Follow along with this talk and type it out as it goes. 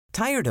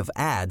Tired of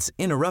ads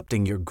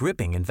interrupting your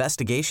gripping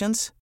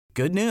investigations?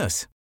 Good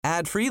news.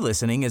 Ad-free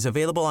listening is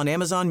available on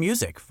Amazon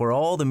Music for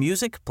all the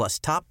music plus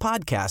top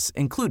podcasts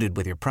included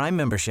with your Prime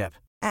membership.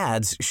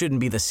 Ads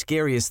shouldn't be the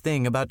scariest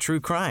thing about true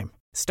crime.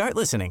 Start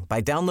listening by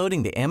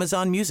downloading the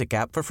Amazon Music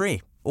app for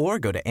free or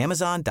go to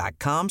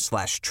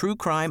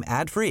amazon.com/truecrime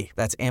ad-free.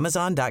 That's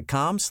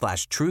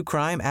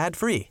amazon.com/truecrime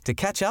ad-free to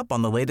catch up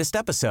on the latest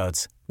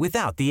episodes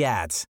without the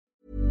ads.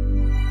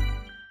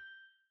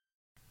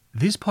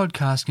 This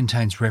podcast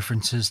contains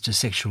references to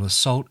sexual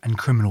assault and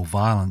criminal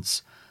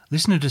violence.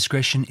 Listener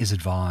discretion is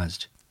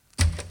advised.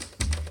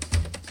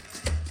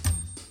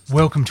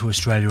 Welcome to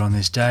Australia on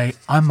This Day.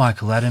 I'm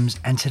Michael Adams,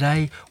 and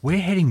today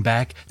we're heading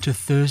back to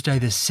Thursday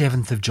the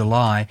 7th of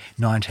July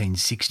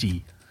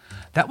 1960.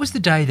 That was the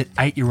day that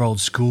 8-year-old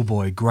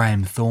schoolboy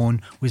Graham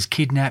Thorne was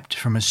kidnapped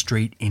from a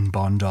street in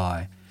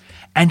Bondi.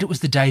 And it was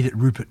the day that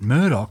Rupert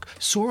Murdoch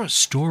saw a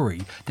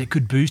story that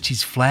could boost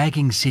his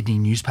flagging Sydney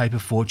newspaper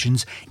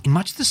fortunes in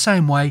much the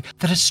same way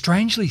that a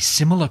strangely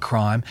similar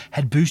crime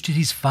had boosted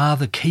his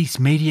father Keith's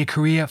media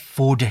career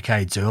 4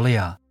 decades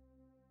earlier.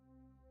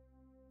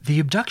 The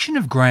abduction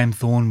of Graham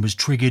Thorne was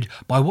triggered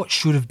by what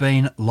should have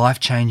been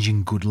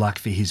life-changing good luck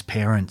for his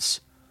parents.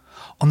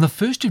 On the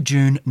 1st of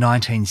June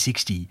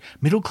 1960,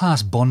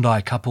 middle-class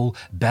Bondi couple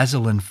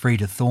Basil and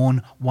Freda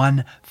Thorne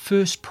won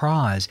first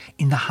prize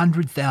in the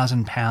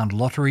 £100,000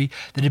 lottery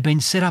that had been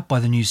set up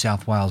by the New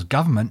South Wales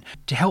government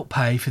to help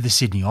pay for the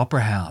Sydney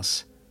Opera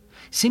House.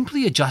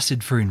 Simply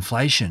adjusted for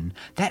inflation,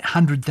 that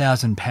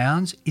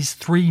 £100,000 is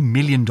 $3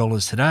 million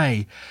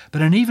today,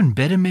 but an even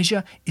better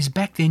measure is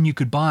back then you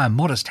could buy a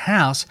modest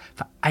house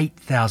for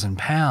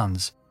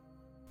 £8,000.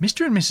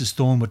 Mr. and Mrs.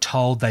 Thorne were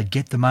told they'd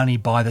get the money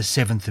by the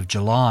 7th of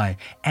July,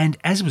 and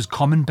as was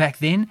common back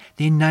then,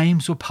 their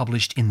names were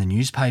published in the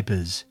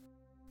newspapers.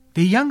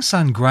 Their young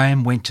son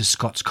Graham went to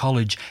Scots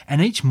College,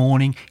 and each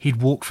morning he'd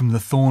walk from the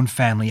Thorne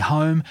family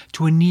home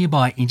to a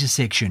nearby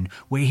intersection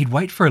where he'd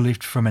wait for a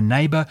lift from a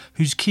neighbour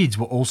whose kids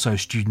were also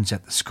students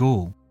at the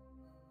school.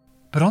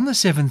 But on the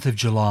 7th of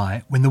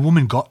July, when the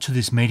woman got to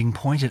this meeting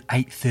point at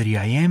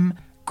 8:30am,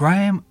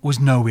 Graham was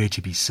nowhere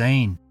to be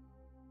seen.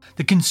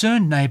 The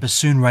concerned neighbour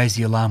soon raised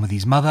the alarm with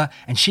his mother,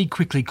 and she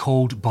quickly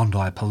called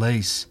Bondi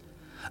Police.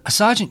 A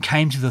sergeant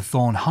came to the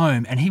Thorne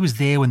home, and he was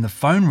there when the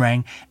phone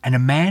rang and a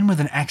man with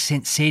an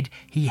accent said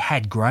he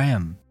had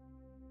Graham.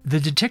 The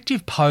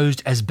detective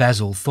posed as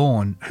Basil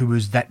Thorne, who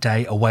was that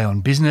day away on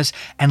business,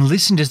 and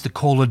listened as the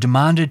caller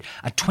demanded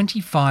a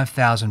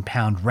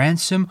 £25,000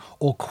 ransom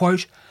or,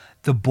 quote,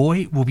 "the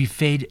boy will be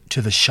fed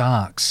to the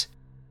sharks."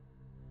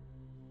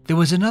 There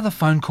was another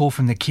phone call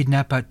from the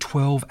kidnapper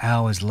 12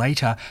 hours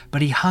later,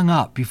 but he hung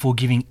up before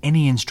giving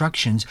any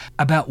instructions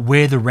about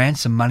where the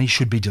ransom money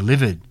should be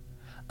delivered.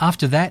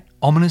 After that,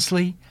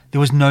 ominously,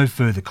 there was no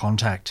further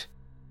contact.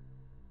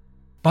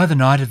 By the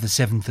night of the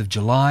 7th of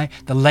July,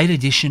 the late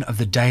edition of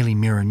the Daily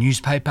Mirror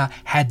newspaper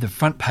had the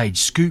front page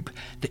scoop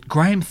that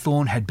Graham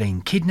Thorne had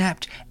been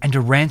kidnapped and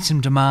a ransom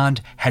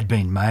demand had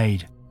been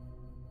made.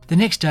 The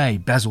next day,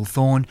 Basil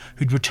Thorne,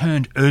 who'd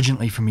returned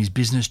urgently from his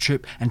business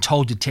trip and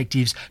told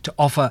detectives to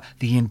offer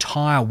the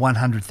entire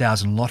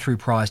 $100,000 lottery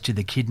prize to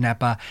the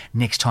kidnapper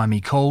next time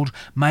he called,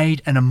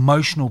 made an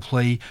emotional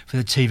plea for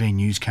the TV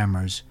news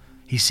cameras.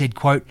 He said,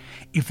 quote,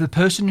 "If the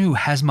person who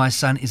has my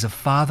son is a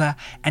father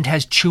and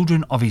has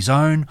children of his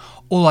own,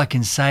 all I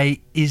can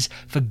say is,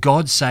 for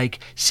God's sake,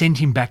 send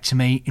him back to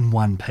me in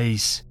one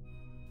piece."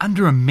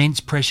 Under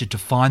immense pressure to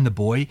find the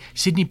boy,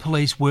 Sydney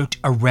police worked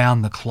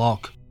around the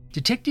clock.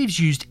 Detectives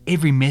used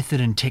every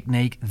method and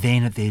technique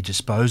then at their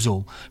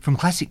disposal, from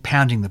classic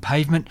pounding the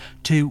pavement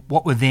to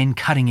what were then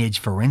cutting-edge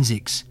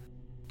forensics.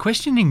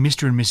 Questioning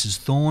Mr. and Mrs.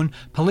 Thorne,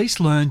 police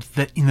learned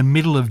that in the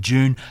middle of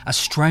June, a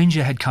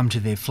stranger had come to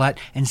their flat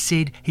and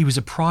said he was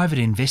a private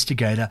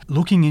investigator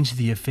looking into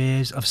the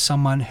affairs of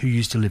someone who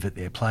used to live at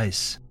their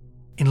place.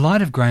 In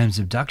light of Graham's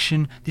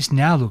abduction, this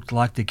now looked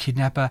like the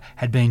kidnapper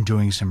had been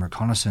doing some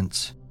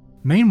reconnaissance.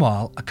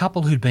 Meanwhile, a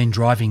couple who'd been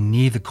driving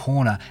near the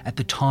corner at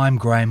the time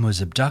Graham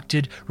was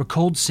abducted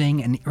recalled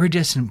seeing an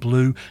iridescent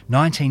blue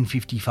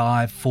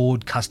 1955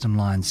 Ford Custom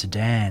Line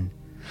sedan.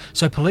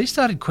 So police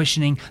started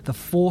questioning the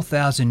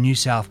 4,000 New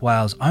South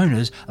Wales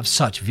owners of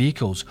such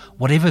vehicles,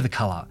 whatever the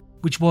colour,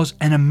 which was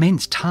an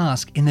immense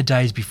task in the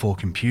days before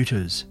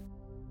computers.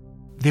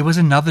 There was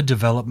another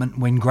development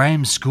when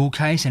Graham's school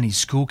case and his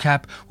school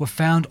cap were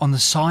found on the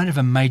side of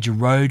a major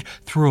road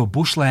through a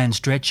bushland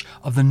stretch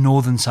of the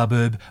northern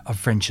suburb of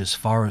Frenchs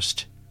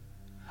Forest.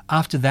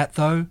 After that,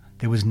 though,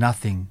 there was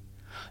nothing.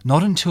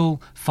 Not until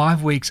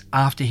 5 weeks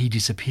after he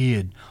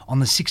disappeared, on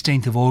the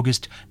 16th of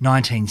August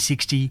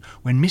 1960,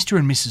 when Mr.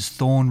 and Mrs.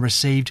 Thorne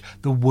received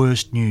the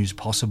worst news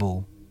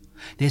possible.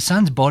 Their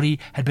son's body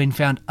had been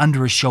found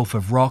under a shelf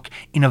of rock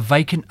in a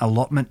vacant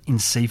allotment in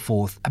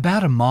Seaforth,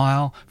 about a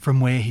mile from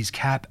where his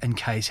cap and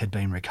case had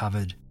been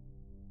recovered.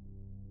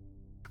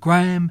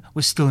 Graham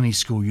was still in his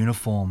school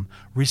uniform,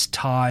 wrist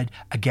tied,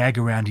 a gag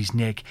around his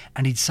neck,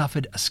 and he'd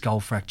suffered a skull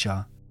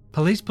fracture.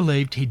 Police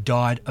believed he'd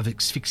died of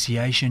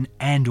asphyxiation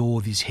and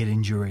or this head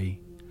injury.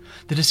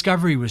 The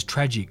discovery was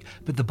tragic,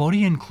 but the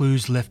body and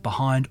clues left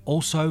behind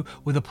also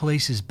were the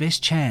police's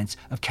best chance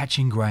of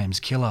catching Graham's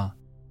killer.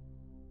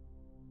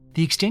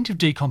 The extent of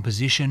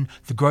decomposition,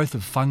 the growth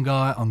of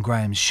fungi on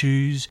Graham's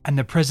shoes, and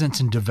the presence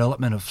and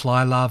development of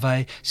fly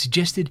larvae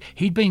suggested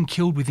he'd been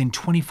killed within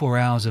 24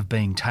 hours of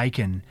being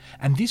taken,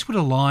 and this would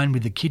align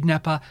with the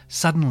kidnapper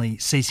suddenly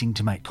ceasing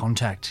to make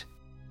contact.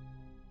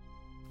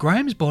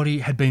 Graham's body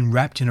had been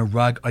wrapped in a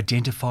rug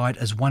identified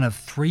as one of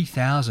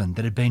 3,000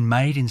 that had been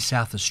made in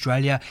South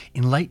Australia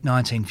in late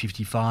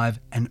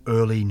 1955 and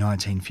early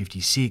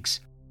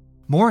 1956.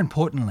 More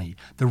importantly,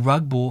 the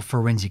rug bore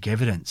forensic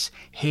evidence: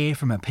 hair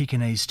from a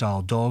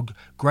Pekingese-style dog,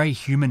 grey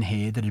human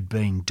hair that had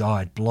been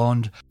dyed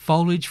blonde,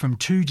 foliage from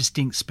 2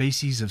 distinct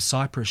species of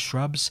cypress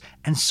shrubs,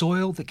 and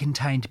soil that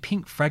contained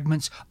pink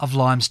fragments of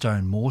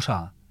limestone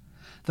mortar.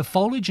 The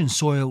foliage and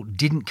soil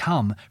didn't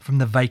come from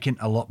the vacant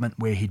allotment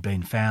where he'd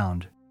been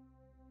found.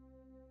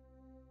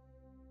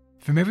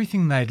 From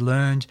everything they'd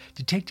learned,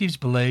 detectives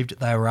believed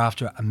they were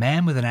after a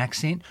man with an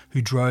accent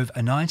who drove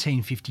a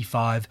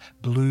 1955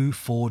 blue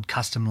Ford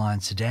Custom Line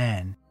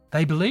sedan.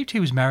 They believed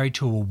he was married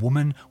to a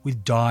woman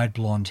with dyed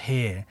blonde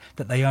hair,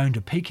 that they owned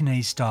a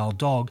Pekingese-style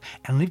dog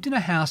and lived in a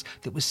house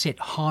that was set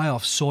high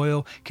off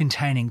soil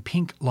containing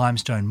pink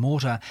limestone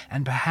mortar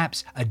and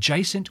perhaps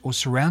adjacent or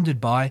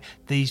surrounded by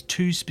these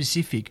 2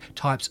 specific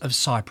types of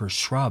cypress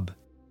shrub.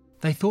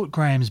 They thought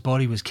Graham's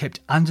body was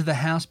kept under the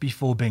house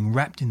before being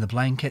wrapped in the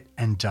blanket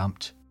and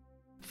dumped.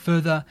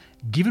 Further,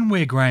 given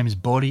where Graham's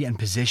body and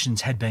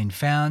possessions had been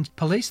found,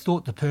 police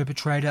thought the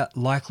perpetrator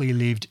likely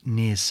lived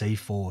near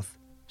Seaforth.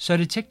 So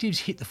detectives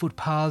hit the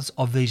footpaths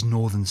of these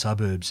northern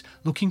suburbs,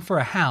 looking for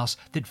a house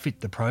that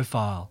fit the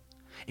profile.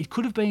 It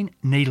could have been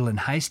needle and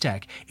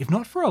haystack, if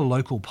not for a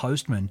local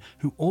postman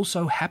who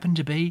also happened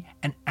to be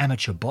an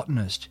amateur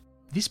botanist.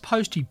 This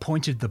postie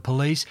pointed the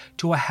police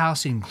to a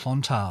house in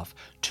Clontarf,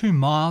 2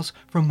 miles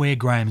from where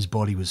Graham's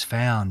body was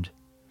found.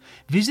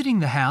 Visiting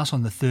the house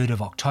on the 3rd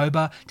of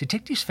October,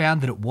 detectives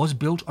found that it was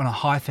built on a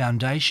high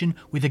foundation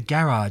with a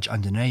garage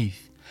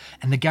underneath,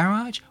 and the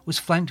garage was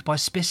flanked by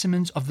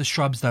specimens of the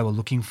shrubs they were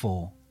looking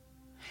for.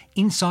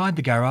 Inside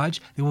the garage,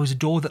 there was a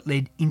door that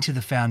led into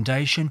the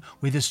foundation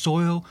where the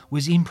soil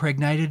was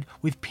impregnated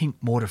with pink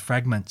mortar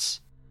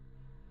fragments.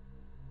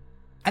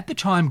 At the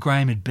time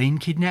Graham had been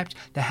kidnapped,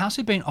 the house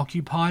had been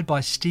occupied by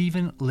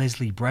Stephen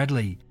Leslie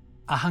Bradley,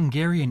 a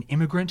Hungarian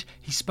immigrant.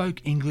 He spoke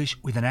English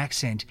with an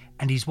accent,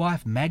 and his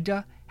wife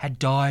Magda had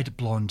dyed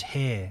blonde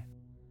hair.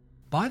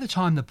 By the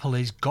time the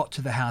police got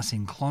to the house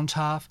in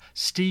Clontarf,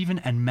 Stephen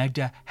and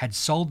Magda had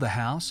sold the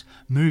house,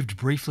 moved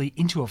briefly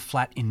into a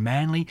flat in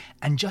Manly,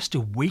 and just a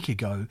week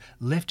ago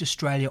left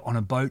Australia on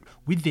a boat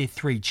with their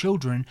 3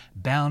 children,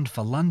 bound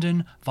for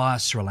London via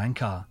Sri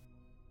Lanka.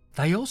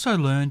 They also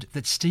learned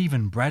that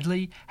Stephen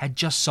Bradley had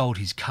just sold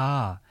his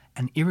car,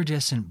 an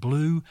iridescent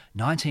blue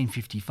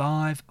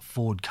 1955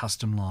 Ford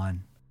Custom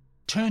Line.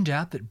 Turned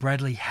out that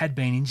Bradley had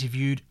been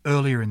interviewed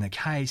earlier in the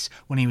case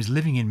when he was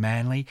living in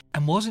Manly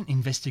and wasn't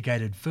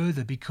investigated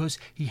further because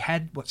he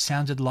had what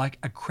sounded like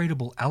a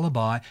credible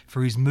alibi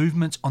for his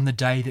movements on the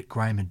day that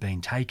Graham had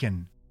been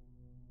taken.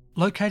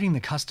 Locating the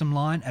Custom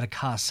Line at a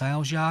car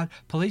sales yard,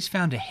 police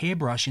found a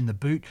hairbrush in the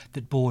boot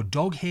that bore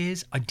dog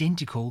hairs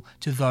identical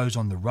to those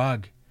on the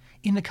rug.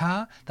 In the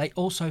car, they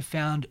also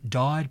found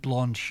dyed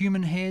blonde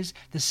human hairs,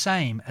 the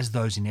same as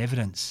those in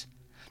evidence.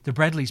 The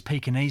Bradleys'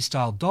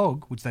 Pekingese-style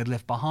dog, which they'd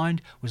left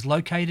behind, was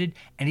located,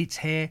 and its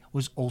hair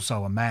was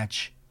also a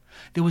match.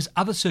 There was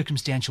other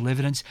circumstantial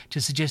evidence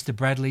to suggest the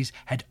Bradleys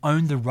had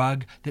owned the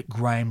rug that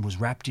Graham was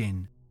wrapped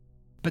in.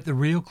 But the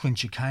real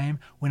clincher came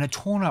when a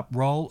torn-up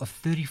roll of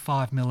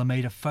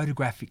 35mm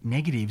photographic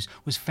negatives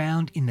was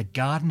found in the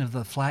garden of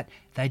the flat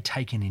they'd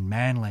taken in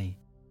Manly.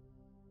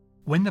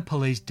 When the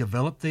police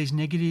developed these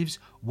negatives,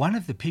 one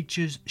of the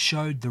pictures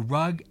showed the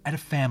rug at a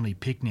family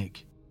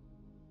picnic.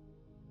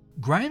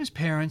 Graham's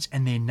parents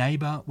and their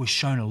neighbour were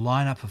shown a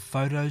lineup of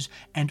photos,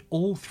 and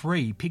all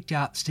 3 picked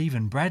out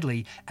Stephen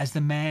Bradley as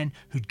the man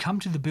who'd come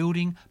to the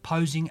building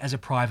posing as a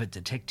private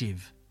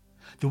detective.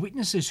 The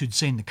witnesses who'd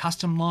seen the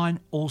Custom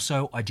Line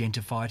also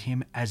identified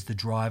him as the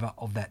driver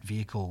of that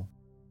vehicle.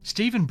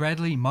 Stephen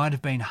Bradley might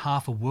have been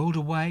half a world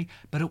away,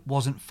 but it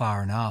wasn't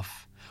far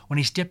enough. When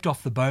he stepped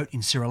off the boat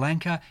in Sri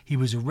Lanka, he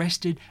was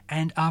arrested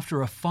and,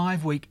 after a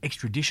 5-week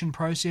extradition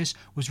process,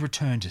 was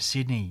returned to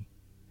Sydney.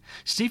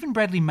 Stephen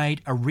Bradley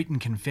made a written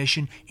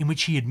confession in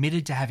which he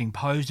admitted to having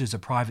posed as a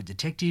private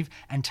detective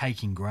and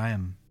taking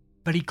Graham.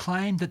 But he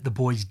claimed that the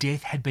boy's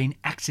death had been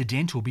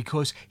accidental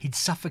because he'd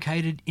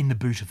suffocated in the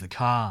boot of the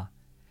car.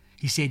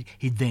 He said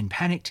he'd then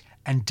panicked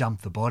and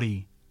dumped the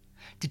body.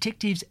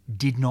 Detectives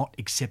did not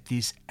accept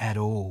this at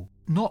all,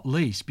 not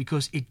least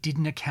because it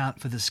didn't account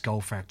for the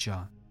skull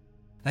fracture.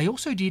 They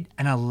also did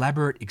an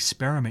elaborate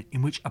experiment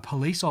in which a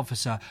police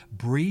officer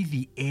breathed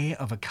the air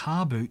of a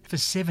car boot for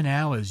 7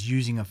 hours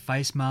using a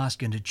face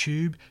mask and a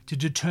tube to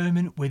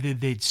determine whether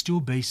there'd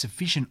still be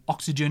sufficient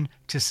oxygen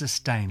to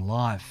sustain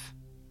life.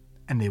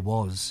 And there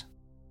was.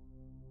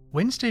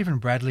 When Stephen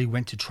Bradley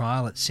went to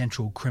trial at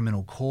Central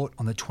Criminal Court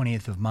on the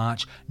 20th of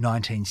March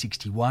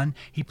 1961,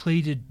 he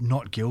pleaded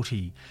not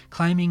guilty,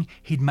 claiming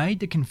he'd made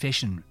the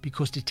confession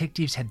because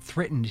detectives had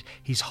threatened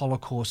his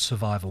Holocaust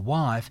survivor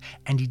wife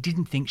and he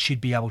didn't think she'd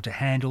be able to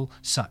handle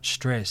such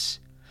stress.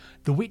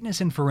 The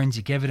witness and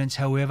forensic evidence,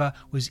 however,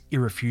 was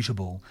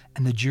irrefutable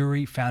and the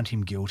jury found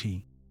him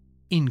guilty.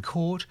 In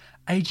court,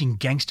 ageing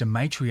gangster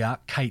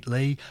matriarch Kate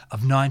Lee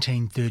of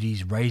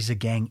 1930s Razor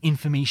Gang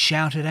infamy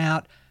shouted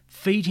out,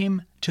 "Feed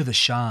him to the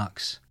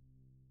sharks."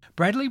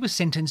 Bradley was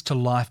sentenced to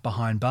life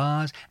behind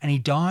bars and he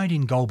died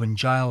in Goulburn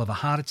Jail of a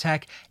heart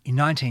attack in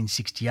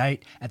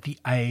 1968 at the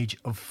age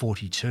of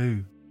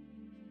 42.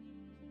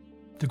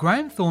 The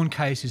Graham Thorne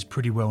case is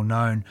pretty well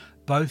known,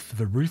 both for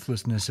the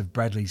ruthlessness of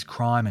Bradley's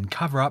crime and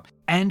cover-up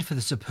and for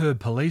the superb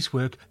police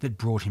work that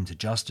brought him to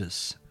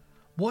justice.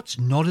 What's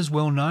not as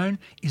well known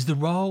is the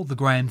role the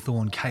Graham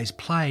Thorne case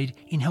played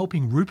in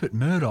helping Rupert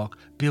Murdoch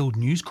build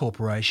News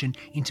Corporation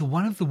into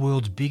one of the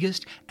world's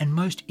biggest and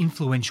most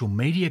influential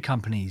media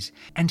companies,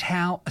 and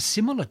how a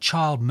similar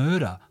child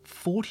murder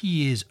 40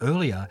 years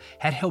earlier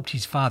had helped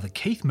his father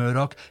Keith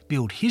Murdoch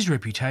build his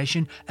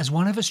reputation as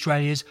one of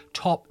Australia's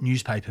top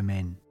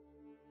newspapermen.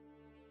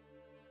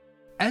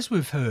 As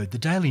we've heard, the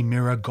Daily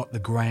Mirror got the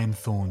Graham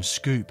Thorne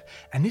scoop,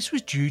 and this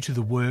was due to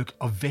the work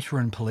of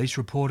veteran police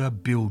reporter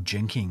Bill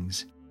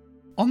Jenkins.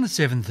 On the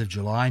 7th of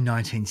July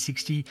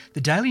 1960,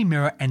 the Daily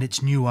Mirror and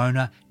its new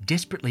owner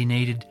desperately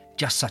needed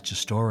just such a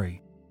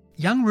story.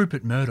 Young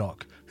Rupert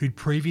Murdoch, who'd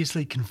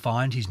previously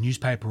confined his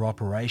newspaper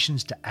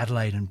operations to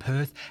Adelaide and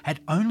Perth,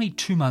 had only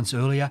 2 months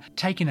earlier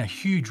taken a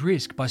huge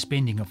risk by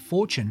spending a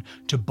fortune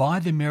to buy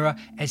the Mirror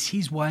as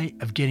his way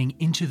of getting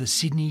into the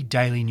Sydney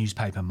daily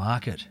newspaper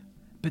market.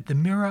 But the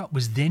Mirror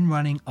was then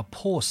running a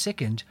poor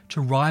second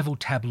to rival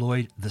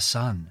tabloid The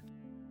Sun.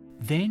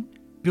 Then,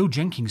 Bill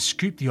Jenkins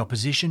scooped the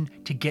opposition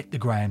to get the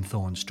Graham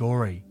Thorne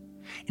story.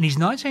 In his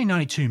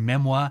 1992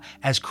 memoir,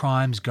 As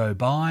Crimes Go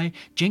By,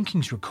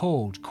 Jenkins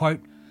recalled,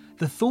 quote,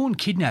 "The Thorne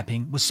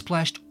kidnapping was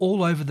splashed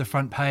all over the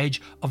front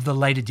page of the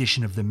late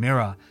edition of the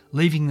Mirror,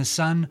 leaving The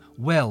Sun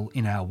well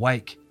in our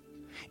wake.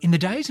 In the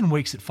days and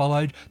weeks that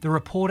followed, the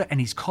reporter and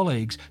his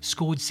colleagues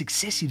scored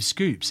successive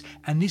scoops,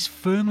 and this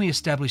firmly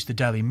established the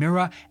Daily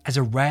Mirror as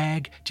a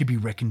rag to be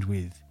reckoned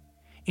with."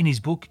 In his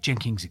book,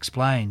 Jenkins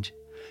explained,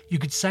 "You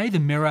could say the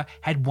Mirror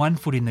had one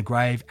foot in the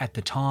grave at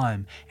the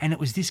time, and it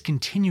was this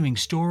continuing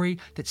story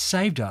that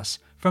saved us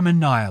from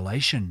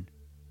annihilation."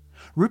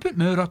 Rupert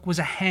Murdoch was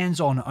a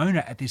hands-on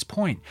owner at this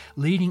point,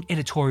 leading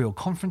editorial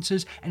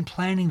conferences and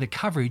planning the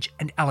coverage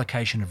and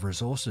allocation of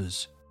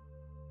resources.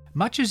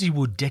 Much as he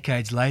would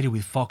decades later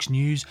with Fox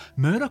News,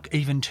 Murdoch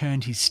even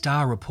turned his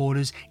star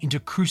reporters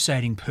into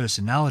crusading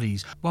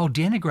personalities while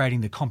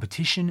denigrating the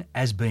competition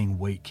as being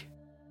weak.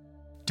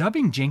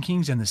 Dubbing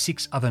Jenkins and the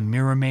 6 other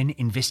Mirror men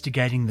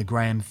investigating the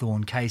Graham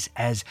Thorne case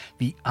as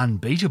the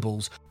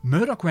Unbeatables,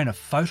 Murdoch ran a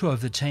photo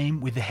of the team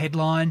with the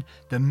headline,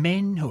 "The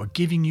men who are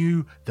giving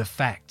you the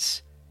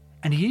facts."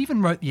 And he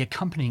even wrote the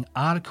accompanying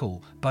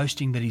article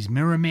boasting that his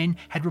Mirror men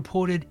had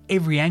reported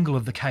every angle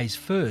of the case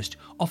first,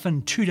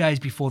 often 2 days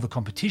before the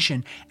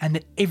competition, and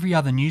that every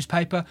other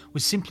newspaper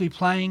was simply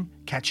playing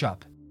catch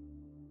up.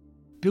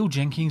 Bill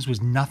Jenkins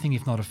was nothing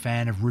if not a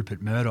fan of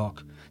Rupert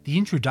Murdoch. The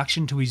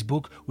introduction to his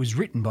book was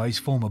written by his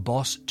former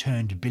boss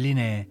turned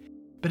billionaire.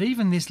 But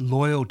even this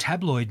loyal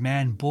tabloid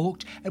man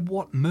balked at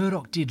what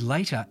Murdoch did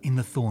later in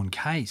the Thorne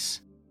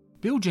case.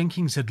 Bill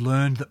Jenkins had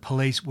learned that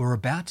police were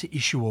about to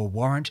issue a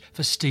warrant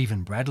for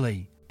Stephen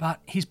Bradley, but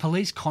his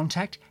police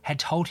contact had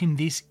told him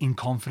this in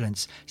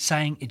confidence,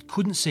 saying it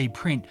couldn't see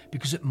print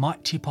because it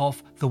might tip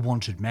off the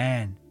wanted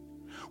man.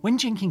 When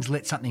Jenkins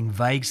let something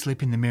vague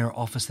slip in the Mirror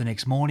office the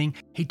next morning,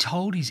 he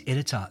told his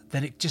editor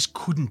that it just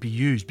couldn't be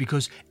used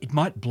because it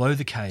might blow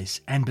the case,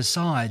 and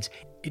besides,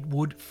 it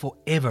would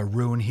forever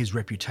ruin his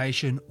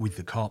reputation with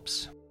the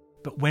cops.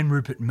 But when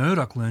Rupert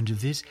Murdoch learned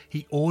of this,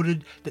 he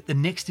ordered that the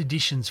next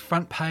edition's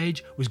front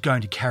page was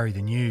going to carry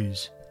the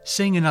news.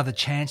 Seeing another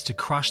chance to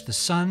crush The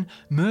Sun,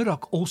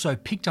 Murdoch also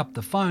picked up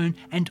the phone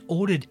and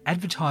ordered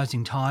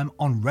advertising time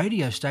on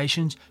radio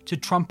stations to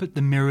trumpet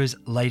the Mirror's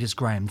latest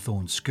Graham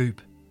Thorne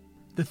scoop.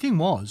 The thing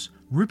was,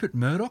 Rupert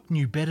Murdoch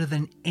knew better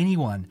than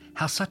anyone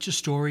how such a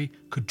story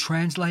could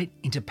translate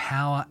into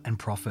power and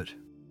profit.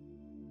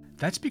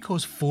 That's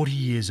because 40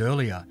 years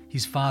earlier,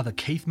 his father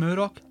Keith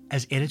Murdoch,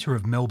 as editor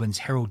of Melbourne's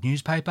Herald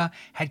newspaper,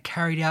 had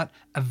carried out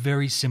a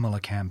very similar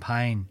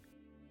campaign.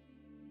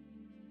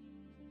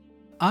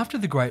 After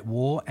the Great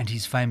War and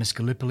his famous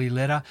Gallipoli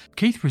letter,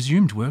 Keith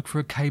resumed work for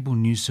a cable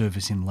news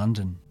service in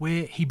London,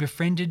 where he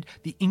befriended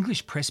the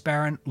English press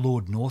baron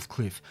Lord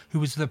Northcliffe, who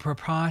was the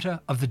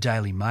proprietor of the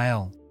Daily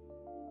Mail.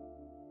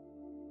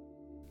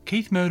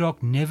 Keith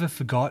Murdoch never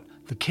forgot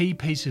the key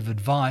piece of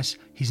advice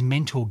his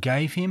mentor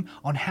gave him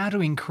on how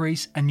to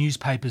increase a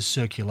newspaper's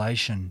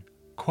circulation.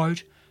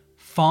 Quote,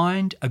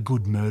 "Find a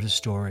good murder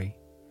story."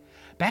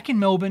 Back in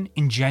Melbourne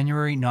in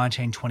January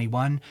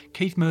 1921,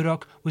 Keith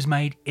Murdoch was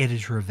made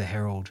editor of the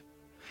Herald.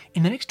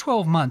 In the next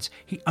 12 months,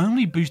 he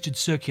only boosted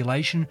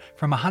circulation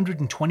from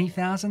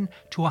 120,000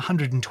 to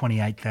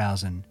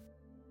 128,000.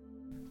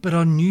 But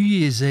on New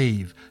Year's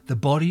Eve, the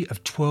body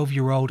of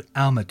 12-year-old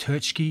Alma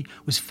Turczki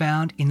was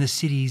found in the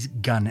city's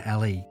gun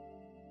alley.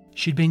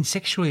 She'd been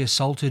sexually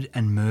assaulted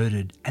and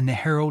murdered, and the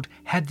Herald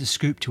had the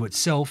scoop to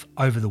itself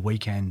over the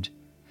weekend.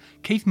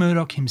 Keith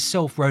Murdoch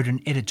himself wrote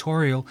an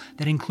editorial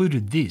that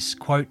included this,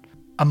 quote,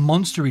 "A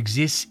monster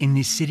exists in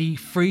this city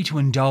free to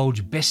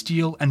indulge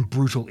bestial and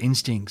brutal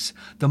instincts,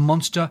 the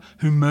monster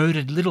who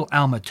murdered little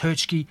Alma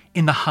Turczki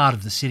in the heart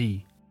of the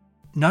city."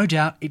 No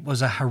doubt it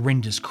was a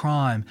horrendous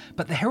crime,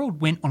 but the Herald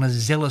went on a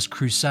zealous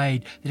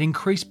crusade that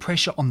increased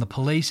pressure on the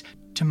police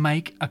to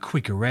make a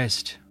quick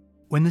arrest.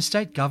 When the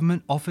state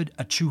government offered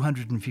a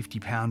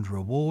 £250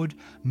 reward,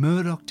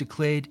 Murdoch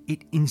declared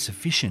it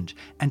insufficient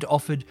and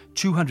offered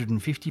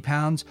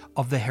 £250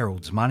 of the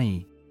Herald's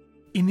money.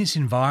 In this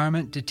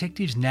environment,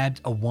 detectives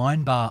nabbed a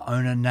wine bar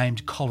owner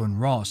named Colin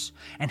Ross,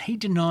 and he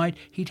denied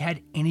he'd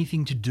had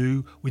anything to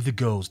do with the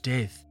girl's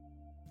death.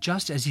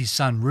 Just as his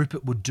son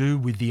Rupert would do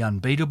with the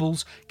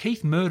Unbeatables,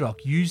 Keith Murdoch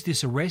used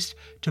this arrest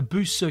to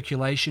boost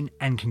circulation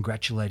and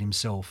congratulate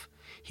himself.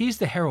 Here's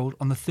the Herald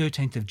on the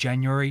 13th of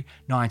January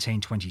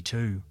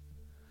 1922.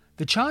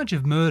 The charge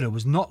of murder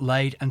was not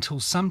laid until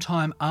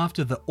sometime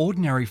after the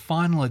ordinary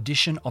final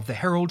edition of the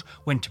Herald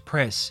went to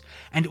press,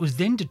 and it was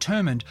then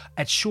determined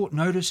at short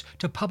notice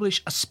to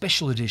publish a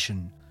special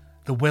edition.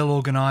 The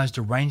well-organised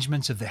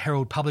arrangements of the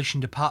Herald Publishing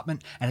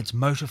Department and its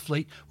motor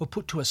fleet were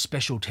put to a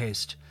special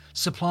test.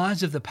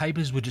 Supplies of the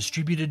papers were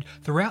distributed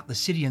throughout the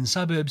city and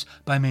suburbs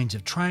by means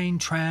of train,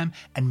 tram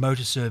and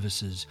motor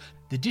services,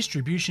 the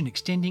distribution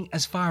extending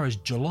as far as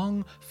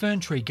Geelong,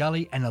 Ferntree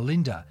Gully and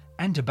Alinda,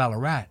 and to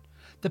Ballarat.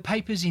 The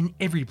papers in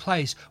every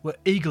place were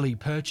eagerly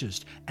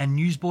purchased and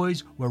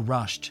newsboys were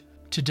rushed.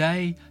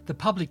 Today, the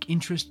public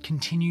interest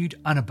continued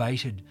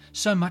unabated,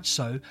 so much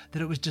so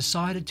that it was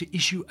decided to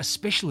issue a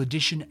special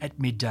edition at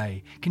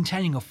midday,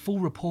 containing a full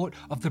report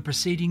of the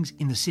proceedings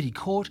in the City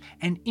Court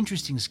and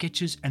interesting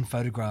sketches and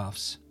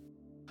photographs.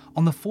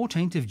 On the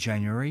 14th of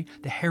January,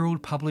 the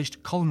Herald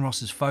published Colin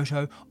Ross's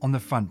photo on the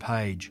front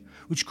page,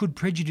 which could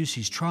prejudice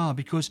his trial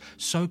because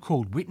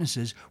so-called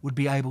witnesses would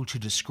be able to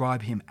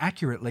describe him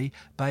accurately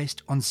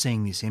based on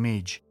seeing this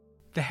image.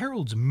 The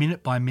Herald's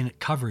minute-by-minute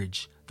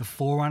coverage, the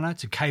forerunner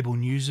to cable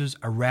news's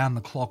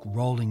around-the-clock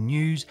rolling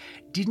news,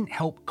 didn't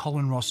help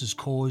Colin Ross's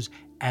cause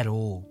at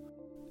all.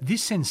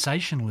 This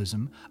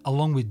sensationalism,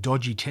 along with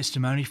dodgy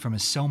testimony from a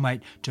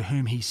cellmate to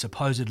whom he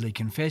supposedly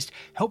confessed,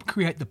 helped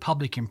create the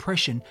public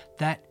impression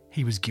that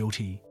he was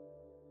guilty.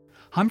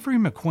 Humphrey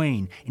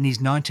McQueen, in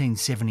his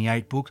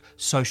 1978 book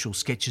Social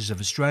Sketches of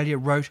Australia,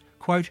 wrote,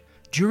 quote,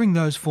 "During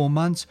those 4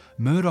 months,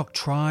 Murdoch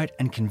tried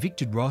and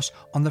convicted Ross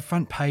on the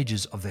front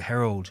pages of the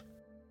Herald."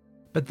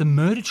 But the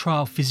murder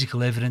trial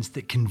physical evidence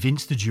that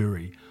convinced the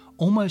jury,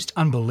 almost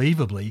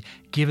unbelievably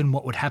given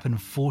what would happen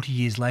 40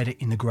 years later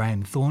in the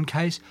Graham Thorne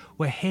case,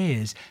 were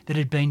hairs that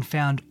had been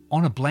found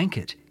on a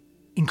blanket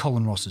in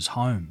Colin Ross's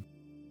home.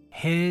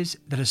 Hairs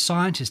that a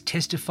scientist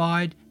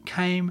testified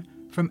came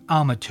from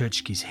Alma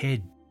Turczki's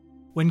head.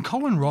 When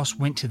Colin Ross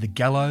went to the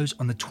gallows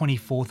on the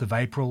 24th of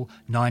April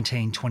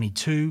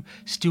 1922,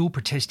 still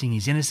protesting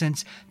his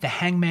innocence, the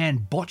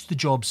hangman botched the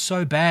job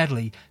so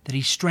badly that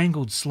he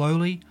strangled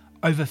slowly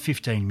over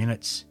 15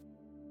 minutes.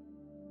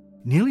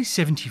 Nearly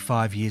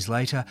 75 years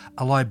later,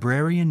 a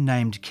librarian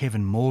named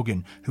Kevin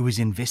Morgan, who was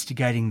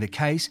investigating the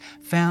case,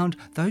 found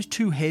those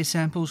 2 hair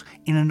samples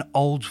in an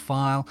old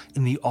file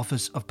in the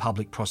Office of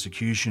Public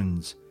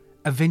Prosecutions.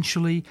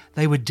 Eventually,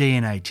 they were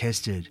DNA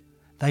tested.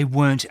 They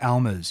weren't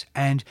Alma's,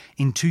 and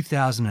in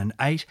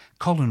 2008,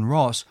 Colin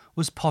Ross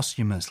was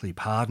posthumously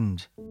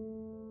pardoned.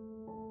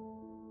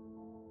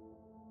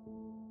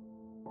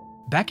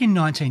 Back in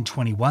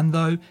 1921,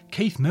 though,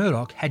 Keith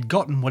Murdoch had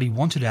gotten what he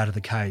wanted out of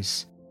the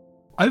case.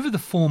 Over the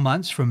 4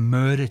 months from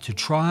murder to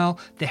trial,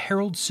 the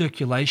Herald's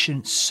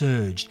circulation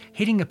surged,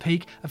 hitting a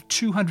peak of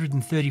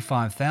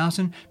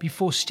 235,000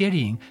 before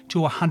steadying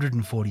to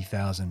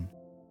 140,000.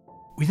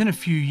 Within a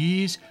few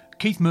years,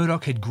 Keith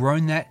Murdoch had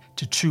grown that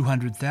to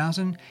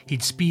 200,000,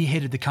 he'd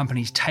spearheaded the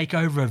company's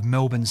takeover of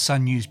Melbourne's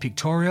Sun News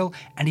Pictorial,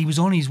 and he was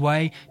on his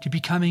way to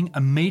becoming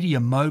a media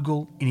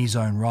mogul in his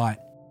own right.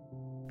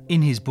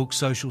 In his book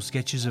Social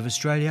Sketches of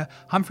Australia,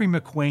 Humphrey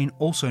McQueen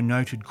also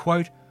noted,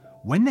 quote,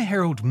 "When the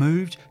Herald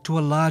moved to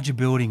a larger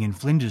building in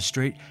Flinders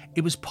Street,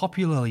 it was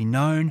popularly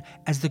known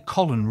as the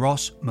Colin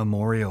Ross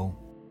Memorial."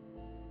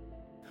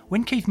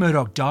 When Keith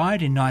Murdoch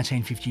died in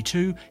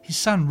 1952, his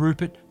son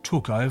Rupert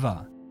took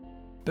over.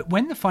 But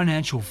when the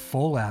financial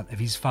fallout of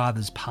his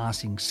father's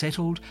passing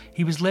settled,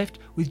 he was left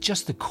with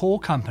just the core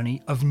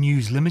company of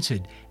News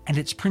Limited and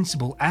its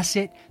principal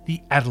asset,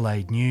 the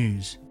Adelaide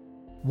News.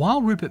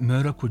 While Rupert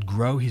Murdoch would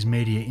grow his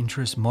media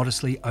interests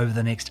modestly over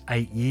the next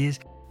 8 years,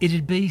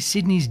 it'd be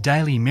Sydney's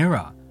Daily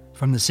Mirror,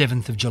 from the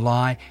 7th of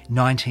July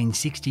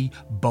 1960,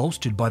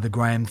 bolstered by the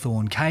Graham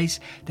Thorne case,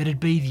 that'd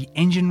be the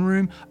engine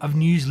room of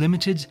News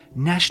Limited's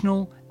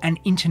national and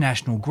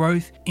international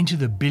growth into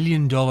the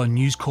billion-dollar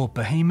News Corp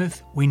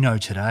behemoth we know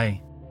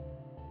today.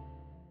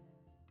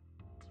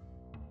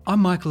 I'm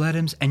Michael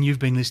Adams, and you've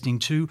been listening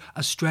to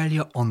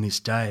Australia on This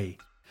Day.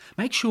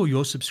 Make sure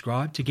you're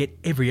subscribed to get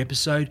every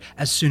episode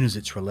as soon as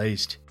it's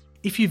released.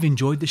 If you've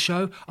enjoyed the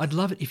show, I'd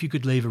love it if you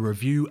could leave a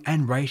review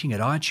and rating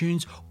at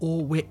iTunes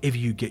or wherever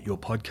you get your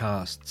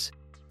podcasts.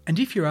 And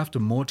if you're after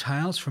more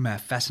tales from our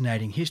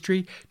fascinating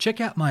history,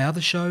 check out my other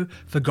show,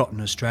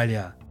 Forgotten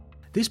Australia.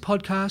 This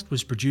podcast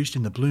was produced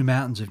in the Blue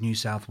Mountains of New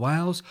South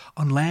Wales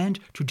on land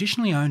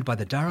traditionally owned by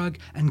the Darug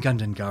and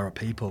Gundungurra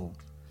people.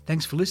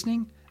 Thanks for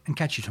listening and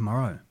catch you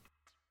tomorrow.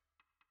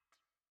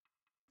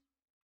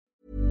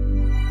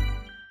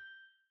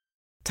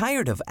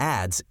 Tired of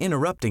ads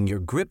interrupting your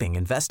gripping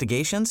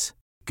investigations?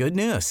 Good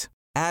news.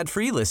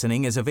 Ad-free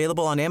listening is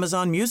available on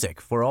Amazon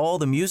Music for all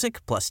the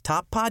music plus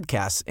top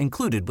podcasts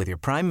included with your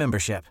Prime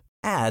membership.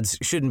 Ads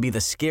shouldn't be the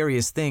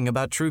scariest thing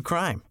about true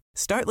crime.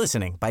 Start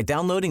listening by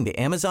downloading the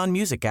Amazon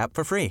Music app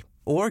for free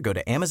or go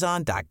to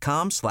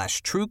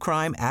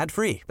amazon.com/truecrime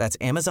ad-free. That's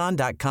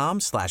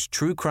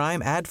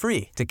amazon.com/truecrime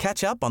ad-free to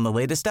catch up on the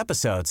latest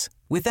episodes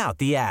without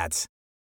the ads.